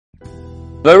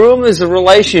The room is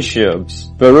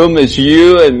relationships. The room is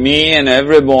you and me and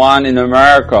everyone in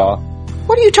America.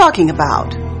 What are you talking about?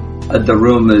 The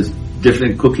room is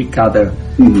different cookie cutter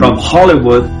from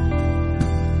Hollywood.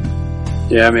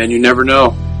 Yeah, man, you never know.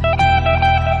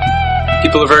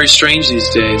 People are very strange these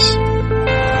days.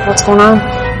 What's going on?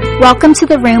 Welcome to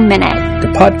The Room Minute. The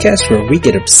podcast where we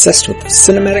get obsessed with the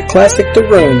cinematic classic The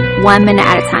Room. 1 minute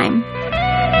at a time.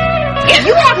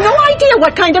 You have no idea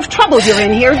what kind of trouble you're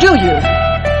in here, do you?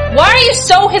 Why are you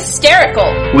so hysterical?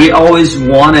 We always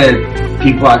wanted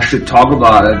people actually talk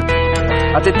about it.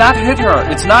 I did not hit her.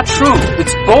 It's not true.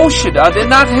 It's bullshit. I did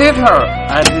not hit her.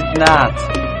 I did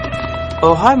not.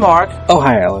 Oh, hi, Mark. Oh,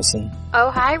 hi, Allison.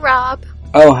 Oh, hi, Rob.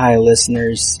 Oh, hi,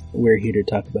 listeners. We're here to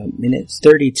talk about minute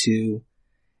 32,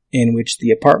 in which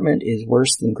the apartment is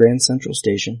worse than Grand Central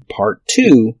Station. Part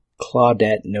 2,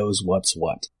 Claudette knows what's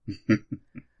what.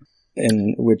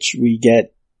 In which we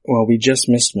get, well, we just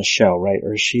missed Michelle, right?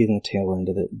 Or is she in the tail end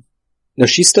of it? No,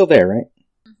 she's still there, right?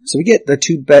 Mm-hmm. So we get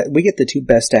the two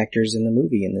best actors in the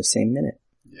movie in the same minute.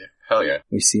 Yeah, hell yeah.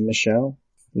 We see Michelle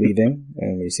leaving,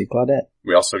 and we see Claudette.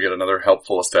 We also get another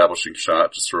helpful establishing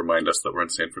shot just to remind us that we're in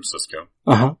San Francisco.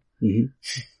 Uh-huh.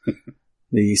 Mm-hmm.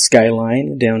 The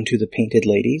skyline down to the painted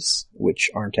ladies, which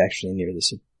aren't actually near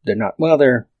this. They're not, well,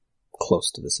 they're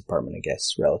close to this apartment, I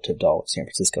guess, relative to all of San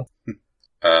Francisco.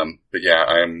 But yeah,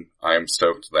 I'm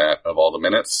stoked that of all the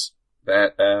minutes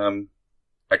that,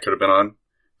 I could have been on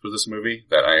for this movie,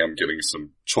 that I am getting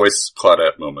some choice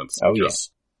Claudette moments. Oh, yeah.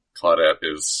 Claudette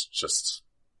is just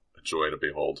a joy to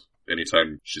behold.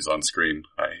 Anytime she's on screen,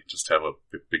 I just have a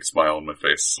big smile on my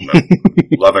face, and I'm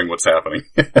loving what's happening.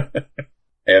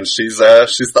 And she's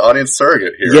the audience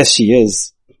surrogate here. Yes, she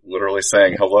is. Literally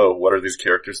saying, hello, what are these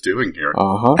characters doing here?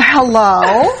 Uh-huh.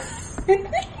 Hello?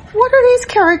 What are these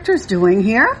characters doing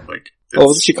here? Like,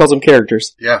 oh, she calls them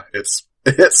characters. Yeah, it's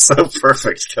so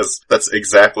perfect, because that's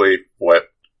exactly what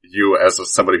you, as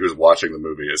somebody who's watching the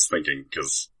movie, is thinking,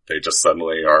 because they just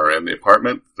suddenly are in the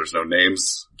apartment. There's no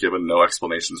names given, no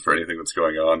explanations for anything that's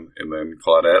going on, and then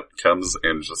Claudette comes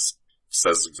and just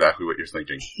says exactly what you're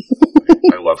thinking.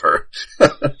 I love her.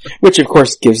 Which, of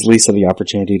course, gives Lisa the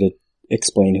opportunity to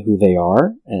explain who they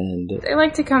are, and They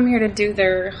like to come here to do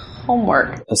their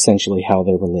homework. essentially how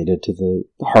they're related to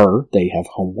her. They have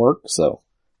homework, so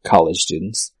college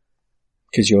students.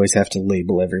 Because you always have to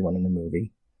label everyone in the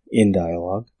movie in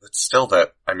dialogue. But still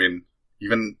that, I mean,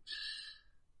 even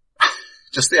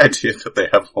just the idea that they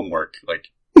have homework, like,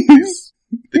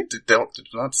 they do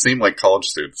not seem like college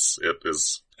students.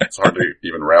 It's hard to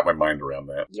even wrap my mind around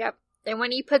that. Yep. And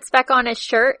when he puts back on his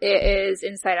shirt, it is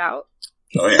inside out.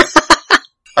 Oh yeah.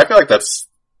 I feel like that's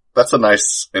a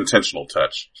nice intentional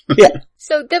touch. Yeah.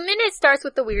 So the minute starts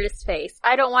with the weirdest face.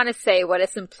 I don't want to say what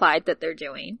is implied that they're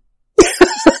doing.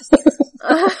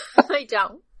 I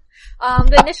don't.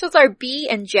 The initials are B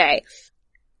and J.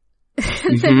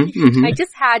 I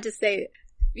just had to say it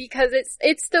because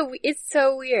it's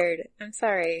so weird. I'm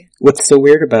sorry. What's so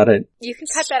weird about it? You can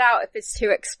cut that out if it's too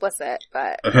explicit,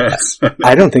 but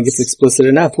I don't think it's explicit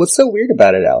enough. What's so weird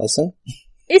about it, Allison?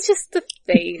 it's just the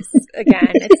face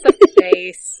again. It's the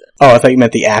face. Oh, I thought you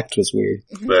meant the act was weird.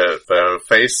 The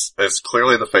face is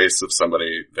clearly the face of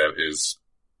somebody that is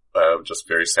just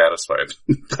very satisfied.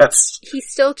 He's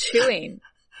still chewing.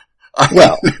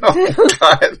 Well,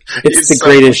 God, it's the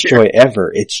greatest joy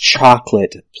ever. It's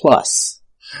chocolate plus.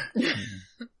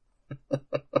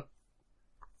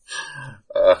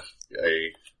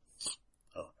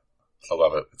 I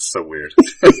love it. It's so weird.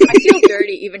 I feel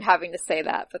dirty even having to say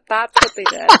that, but that's what they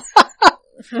did.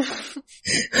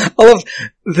 I love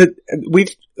that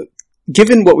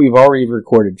given what we've already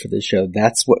recorded for this show,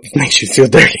 that's what makes you feel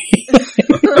dirty.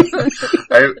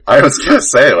 I was gonna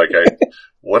say, like,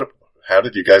 how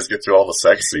did you guys get through all the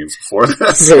sex scenes before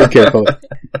this? Very careful.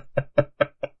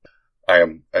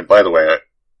 And by the way,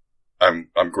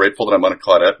 I'm grateful that I'm on a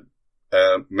Claudette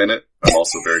minute. I'm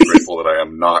also very grateful that I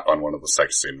am not on one of the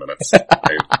sex scene minutes.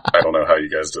 I don't know how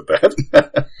you guys did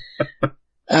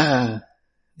that.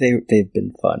 They've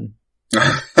been fun.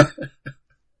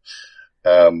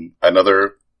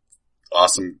 Another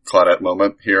awesome Claudette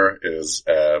moment here is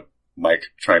Mike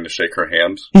trying to shake her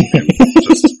hand and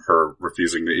just her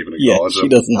refusing to even acknowledge she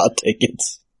does not take it.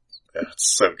 That's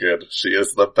so good. She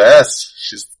is the best.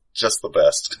 She's just the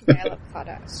best. I love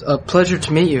Claudette. It's a pleasure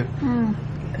to meet you.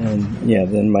 And yeah,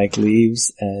 then Mike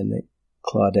leaves and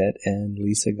Claudette and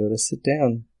Lisa go to sit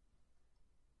down.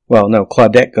 Well, no,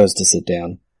 Claudette goes to sit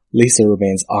down. Lisa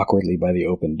remains awkwardly by the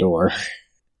open door.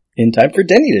 In time for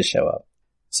Denny to show up.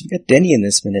 So we got Denny in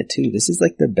this minute too. This is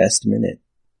like the best minute.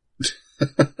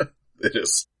 It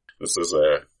is. This is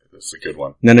It's a good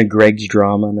one. None of Greg's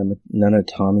drama, none of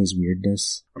Tommy's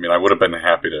weirdness. I mean, I would have been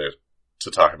happy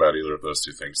to talk about either of those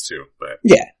two things too, but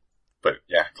yeah,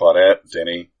 Claudette,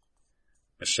 Denny,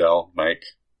 Michelle, Mike.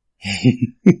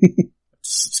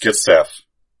 it's good stuff.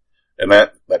 And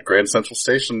that Grand Central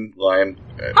Station line.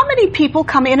 How many people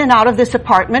come in and out of this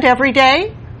apartment every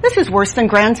day? This is worse than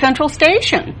Grand Central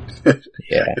Station.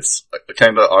 Yeah. It's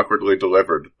kind of awkwardly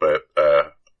delivered, but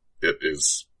it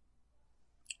is,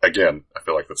 again, I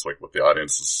feel like that's like what the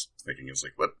audience is thinking is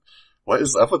like, what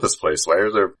is up with this place? Why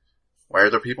are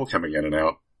there people coming in and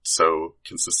out so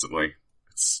consistently?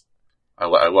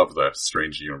 I love the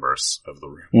strange universe of the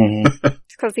room. Mm-hmm.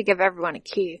 It's because they give everyone a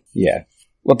key. Yeah.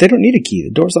 Well, they don't need a key. The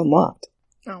door's unlocked.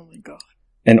 Oh my god.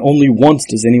 And only once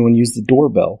does anyone use the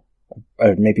doorbell.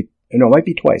 It might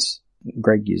be twice.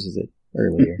 Greg uses it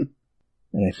earlier.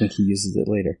 And I think he uses it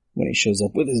later when he shows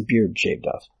up with his beard shaved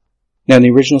off. Now, in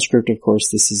the original script, of course,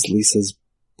 this is Lisa's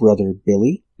brother,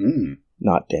 Billy,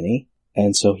 not Denny.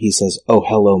 And so he says, "Oh,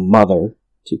 hello, mother,"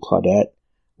 to Claudette.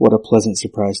 "What a pleasant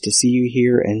surprise to see you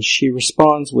here." And she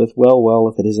responds with, well,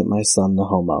 if it isn't my son, the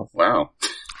homo. Wow.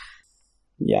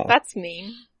 Yeah. That's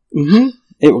mean. Mm-hmm.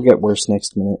 It will get worse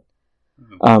next minute.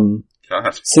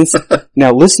 God. Since,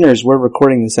 now listeners, we're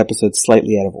recording this episode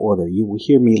slightly out of order. You will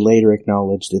hear me later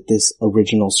acknowledge that this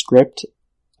original script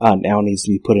now needs to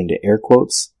be put into air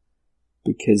quotes,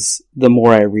 because the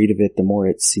more I read of it, the more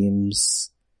it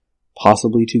seems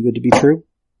possibly too good to be true.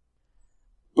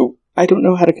 But I don't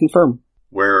know how to confirm.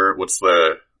 What's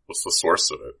the source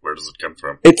of it? Where does it come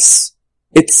from? It's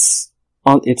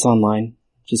online.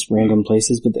 Just random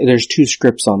places, but there's two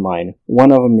scripts online.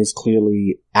 One of them is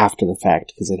clearly after the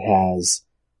fact because it has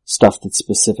stuff that's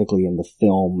specifically in the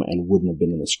film and wouldn't have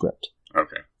been in the script.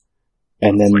 Okay.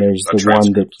 And then there's the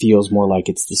one that feels more like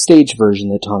it's the stage version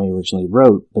that Tommy originally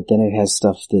wrote, but then it has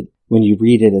stuff that when you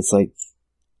read it, it's like,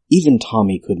 even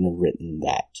Tommy couldn't have written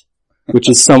that. Which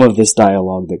is some of this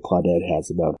dialogue that Claudette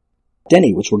has about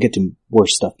Denny, which we'll get to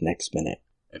worse stuff next minute.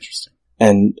 Interesting.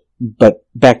 But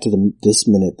back to this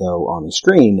minute though on the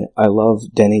screen, I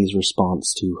love Denny's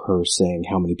response to her saying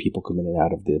how many people come in and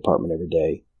out of the apartment every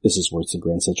day. This is worse than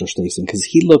Grand Central Station, because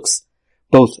he looks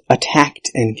both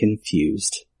attacked and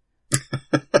confused.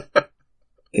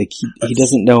 Like he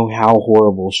doesn't know how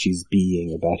horrible she's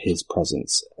being about his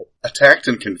presence. Attacked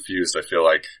and confused, I feel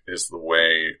like, is the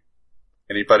way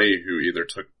anybody who either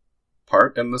took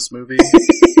part in this movie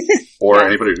or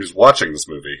anybody who's watching this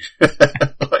movie,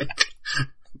 like,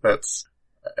 I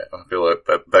feel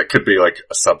that could be like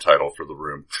a subtitle for The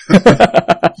Room.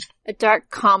 A dark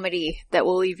comedy that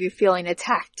will leave you feeling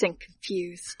attacked and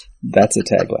confused. That's a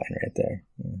tagline right there.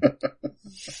 Yeah.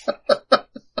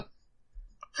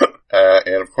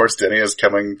 And of course, Denny is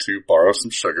coming to borrow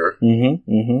some sugar.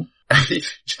 Mm-hmm, mm-hmm.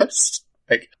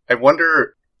 I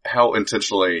wonder how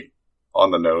intentionally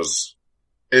on the nose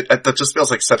that just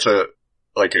feels like such a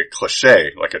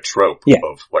cliche, like a trope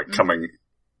of like coming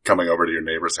over to your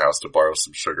neighbor's house to borrow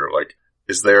some sugar. Like,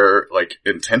 is there like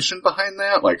intention behind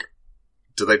that? Like,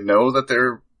 do they know that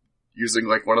they're using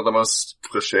like one of the most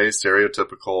cliche,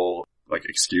 stereotypical like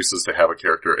excuses to have a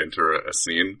character enter a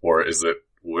scene, or is it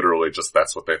literally just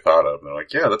that's what they thought of? And they're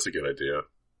like, yeah, that's a good idea.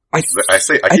 I keep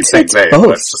saying they, but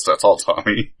that's all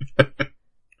Tommy.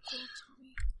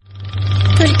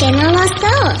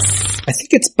 I think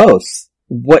it's both.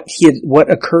 What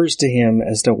occurs to him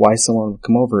as to why someone would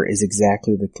come over is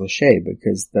exactly the cliche,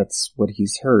 because that's what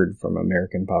he's heard from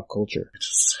American pop culture.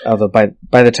 Although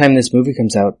by the time this movie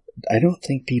comes out, I don't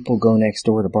think people go next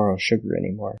door to borrow sugar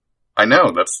anymore. I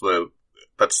know,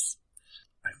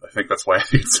 I think that's why I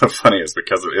think it's so funny, is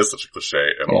because it is such a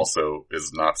cliche and also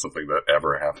is not something that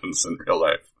ever happens in real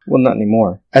life. Well, not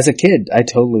anymore. As a kid, I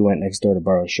totally went next door to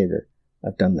borrow sugar.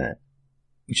 I've done that.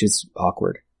 Which is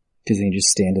awkward. Because then you just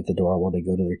stand at the door while they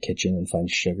go to their kitchen and find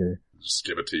sugar. Just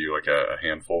give it to you like a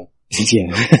handful.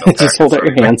 Yeah. Just hold out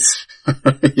your hands.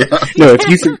 Yeah. No,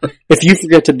 if you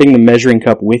forget to bring the measuring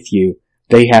cup with you,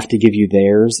 they have to give you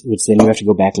theirs, which then you have to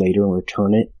go back later and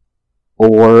return it.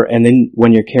 And then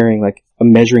when you're carrying like a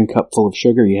measuring cup full of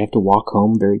sugar, you have to walk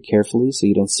home very carefully so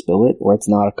you don't spill it, or it's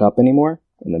not a cup anymore,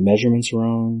 and the measurement's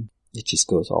wrong. It just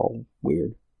goes all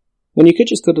weird. When you could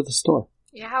just go to the store.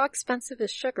 Yeah, how expensive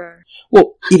is sugar?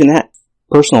 Well, even that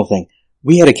personal thing.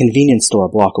 We had a convenience store a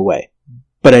block away,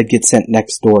 but I'd get sent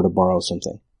next door to borrow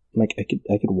something. I'm like, I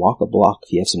could walk a block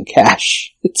if you have some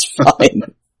cash. It's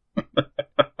fine.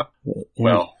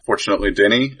 Well, fortunately,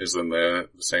 Denny is in the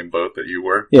same boat that you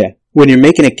were. Yeah. When you're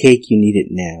making a cake, you need it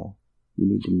now. You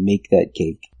need to make that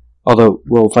cake. Although,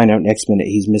 we'll find out next minute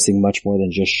he's missing much more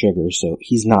than just sugar, so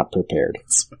he's not prepared.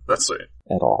 That's right.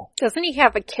 at all. Doesn't he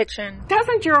have a kitchen?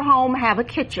 Doesn't your home have a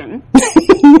kitchen?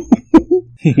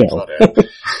 No.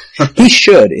 He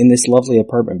should. In this lovely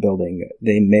apartment building,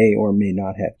 they may or may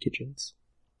not have kitchens.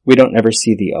 We don't ever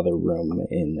see the other room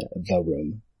in the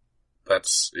room. I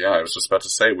was just about to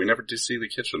say, we never do see the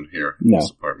kitchen here in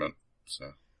this apartment.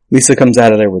 So. Lisa comes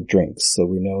out of there with drinks, so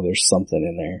we know there's something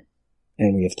in there.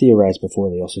 And we have theorized before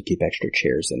they also keep extra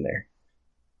chairs in there.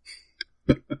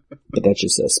 But that's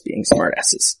just us being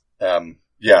smartasses.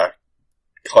 Yeah.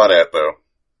 Claudette, though,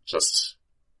 just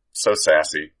so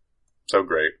sassy. So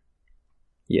great.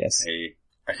 Yes.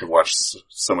 I could watch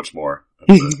so much more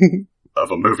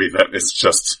of a movie that is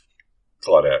just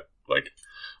Claudette. Like,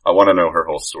 I want to know her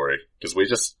whole story. Because we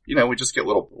just get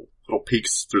little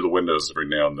peeks through the windows every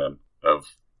now and then of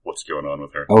what's going on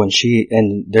with her. Oh,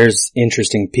 and there's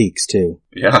interesting peaks, too.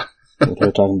 Yeah. With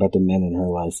her talking about the men in her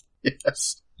life.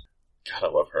 Yes. God,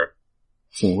 I love her.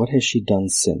 So what has she done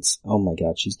since? Oh my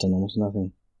god, she's done almost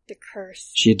nothing. The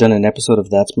Curse. She had done an episode of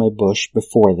That's My Bush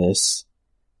before this,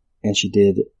 and she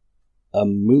did a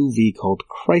movie called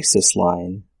Crisis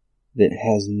Line that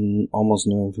has almost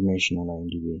no information on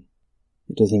IMDb.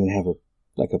 It doesn't even have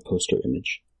a poster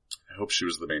image. I hope she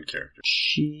was the main character.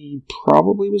 She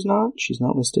probably was not. She's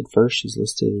not listed first. She's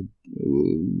listed... I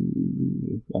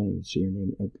don't even see her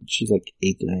name. She's like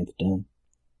 8th or 9th down.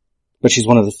 But she's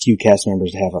one of the few cast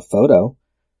members to have a photo,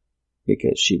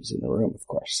 because she was in the room, of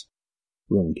course.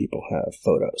 Room people have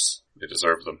photos. They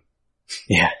deserve them.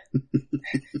 Yeah.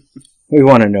 We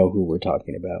want to know who we're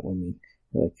talking about when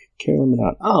we're like, Carolyn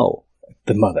Minot. Oh,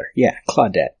 the mother. Yeah,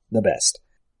 Claudette, the best.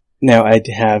 Now, I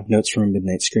have notes from a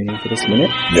midnight screening for this minute.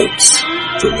 Notes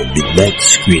from a midnight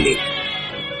screening.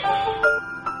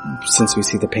 Since we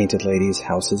see the Painted Ladies'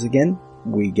 houses again,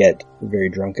 we get very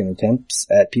drunken attempts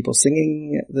at people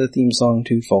singing the theme song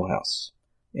to Full House.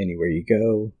 Anywhere You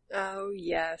Go. Oh,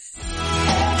 yes.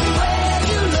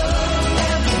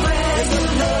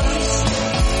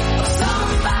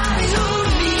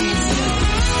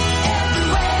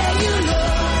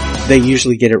 They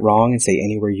usually get it wrong and say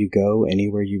anywhere you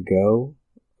go,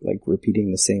 like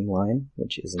repeating the same line,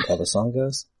 which isn't how the song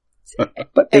goes.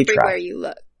 But they Everywhere try. You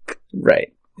Look.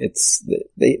 Right.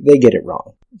 They get it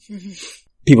wrong.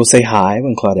 People say hi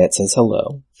when Claudette says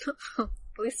hello. At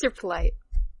least they're polite.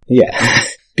 Yeah.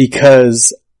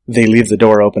 Because they leave the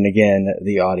door open again,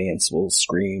 the audience will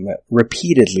scream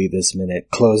repeatedly this minute,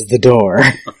 close the door.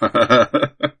 I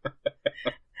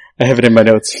have it in my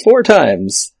notes 4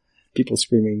 times. People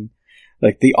screaming,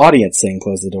 like the audience saying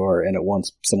close the door, and at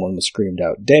once someone was screamed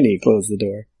out, Denny, close the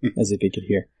door, as if he could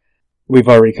hear. We've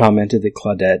already commented that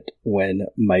Claudette, when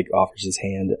Mike offers his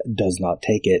hand, does not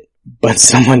take it, but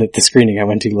someone at the screening I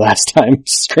went to last time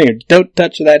screamed, don't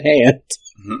touch that hand.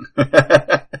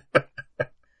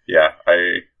 Yeah,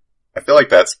 I feel like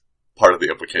that's part of the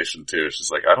implication too.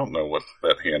 She's like, I don't know what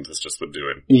that hand has just been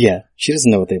doing. Yeah, she doesn't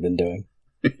know what they've been doing.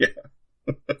 Yeah.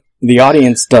 The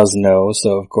audience does know,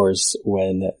 so of course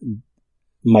when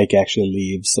Mike actually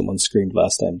leaves, someone screamed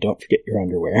last time, don't forget your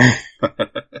underwear.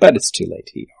 But it's too late,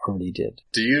 he already did.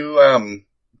 Do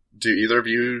either of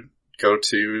you go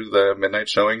to the midnight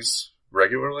showings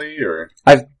regularly, or?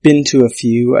 I've been to a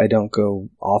few, I don't go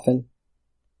often.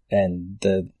 And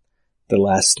the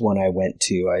last one I went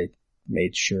to, I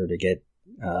made sure to get,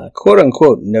 quote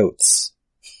unquote, notes.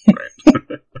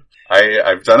 Right.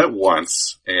 I've done it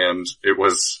once, and it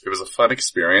was a fun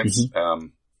experience. Mm-hmm.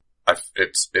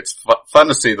 It's fun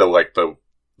to see the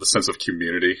sense of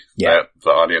community that the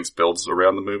audience builds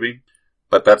around the movie,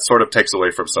 but that sort of takes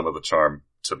away from some of the charm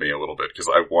to me a little bit, because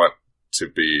I want to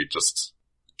be just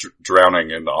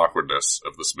drowning in the awkwardness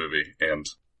of this movie, and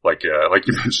like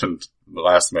you mentioned in the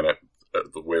last minute,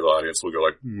 the way the audience will go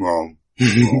like mom,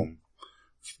 mom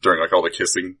during like all the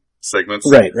kissing segments.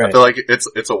 Right. I feel like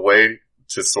it's a way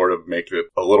to sort of make it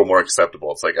a little more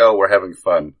acceptable. It's like, oh, we're having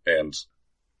fun, and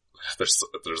there's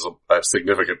a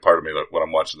significant part of me that when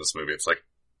I'm watching this movie, it's like,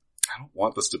 I don't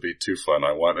want this to be too fun.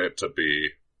 I want it to be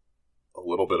a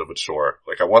little bit of a chore.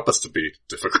 Like, I want this to be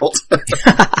difficult.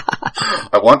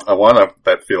 I want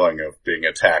that feeling of being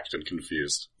attacked and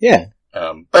confused. Yeah.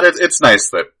 But it's nice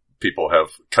that people have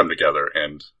come together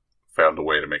and found a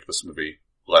way to make this movie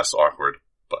less awkward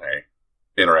by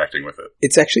interacting with it.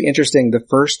 It's actually interesting. The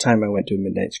first time I went to a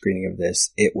midnight screening of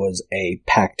this, it was a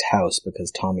packed house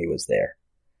because Tommy was there.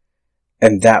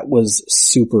 And that was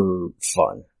super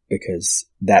fun because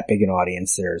that big an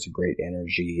audience there is a great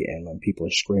energy, and when people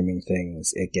are screaming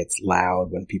things, it gets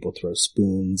loud. When people throw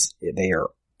spoons, they are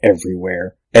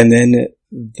everywhere. And then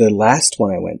the last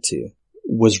one I went to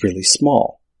was really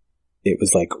small. It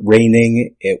was like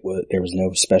raining. There was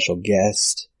no special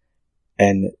guest.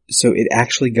 And so it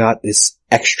actually got this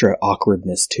extra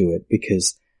awkwardness to it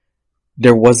because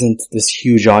there wasn't this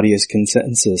huge audience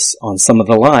consensus on some of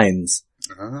the lines.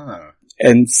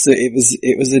 And so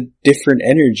it was a different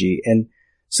energy. And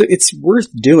so it's worth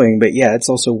doing, but yeah, it's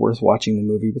also worth watching the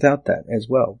movie without that as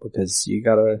well, because you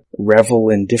gotta revel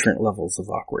in different levels of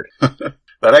awkward.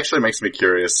 That actually makes me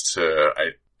curious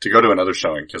to go to another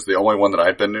showing, because the only one that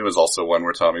I've been to is also one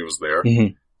where Tommy was there.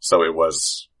 Mm-hmm. So it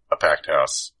was a packed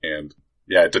house. And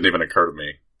yeah, it didn't even occur to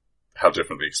me how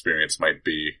different the experience might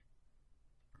be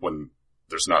when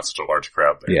there's not such a large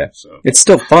crowd there. Yeah. So It's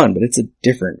still fun, but it's a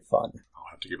different fun. I'll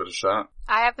have to give it a shot.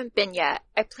 I haven't been yet.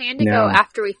 I plan to go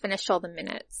after we finish all the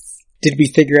minutes. Did we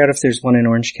figure out if there's one in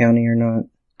Orange County or not?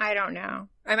 I don't know.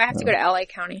 I might have to go to LA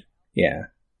County. Yeah.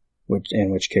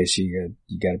 In which case you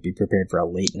gotta be prepared for a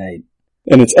late night.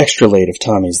 And it's extra late if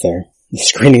Tommy's there. The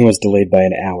screening was delayed by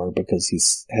an hour because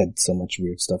he's had so much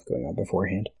weird stuff going on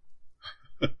beforehand.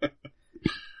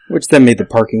 Which then made the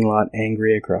parking lot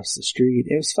angry across the street.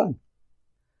 It was fun.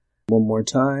 One more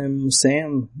time,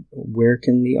 Sam, where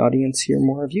can the audience hear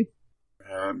more of you?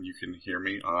 You can hear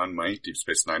me on my Deep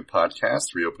Space Nine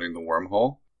podcast, Reopening the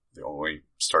Wormhole, the only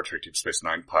Star Trek Deep Space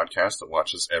Nine podcast that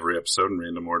watches every episode in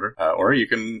random order. Or you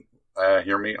can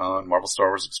hear me on Marvel Star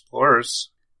Wars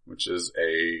Explorers, which is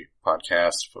a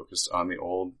podcast focused on the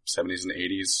old 70s and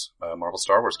 80s Marvel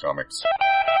Star Wars comics.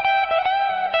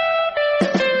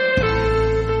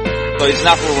 So it's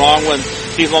nothing wrong when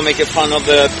people make fun of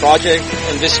the project,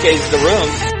 in this case, The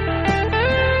Room.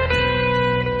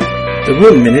 The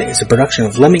Room Minute is a production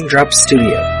of Lemming Drops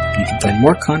Studio. You can find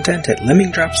more content at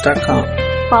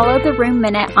lemmingdrops.com. Follow The Room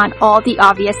Minute on all the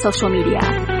obvious social media.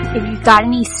 If you've got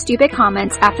any stupid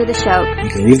comments after the show, you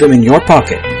can leave them in your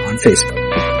pocket on Facebook.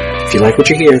 If you like what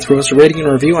you hear, throw us a rating and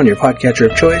a review on your podcatcher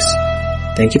of choice.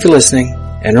 Thank you for listening,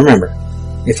 and remember,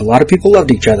 if a lot of people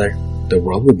loved each other, the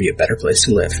world would be a better place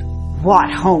to live.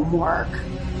 What homework?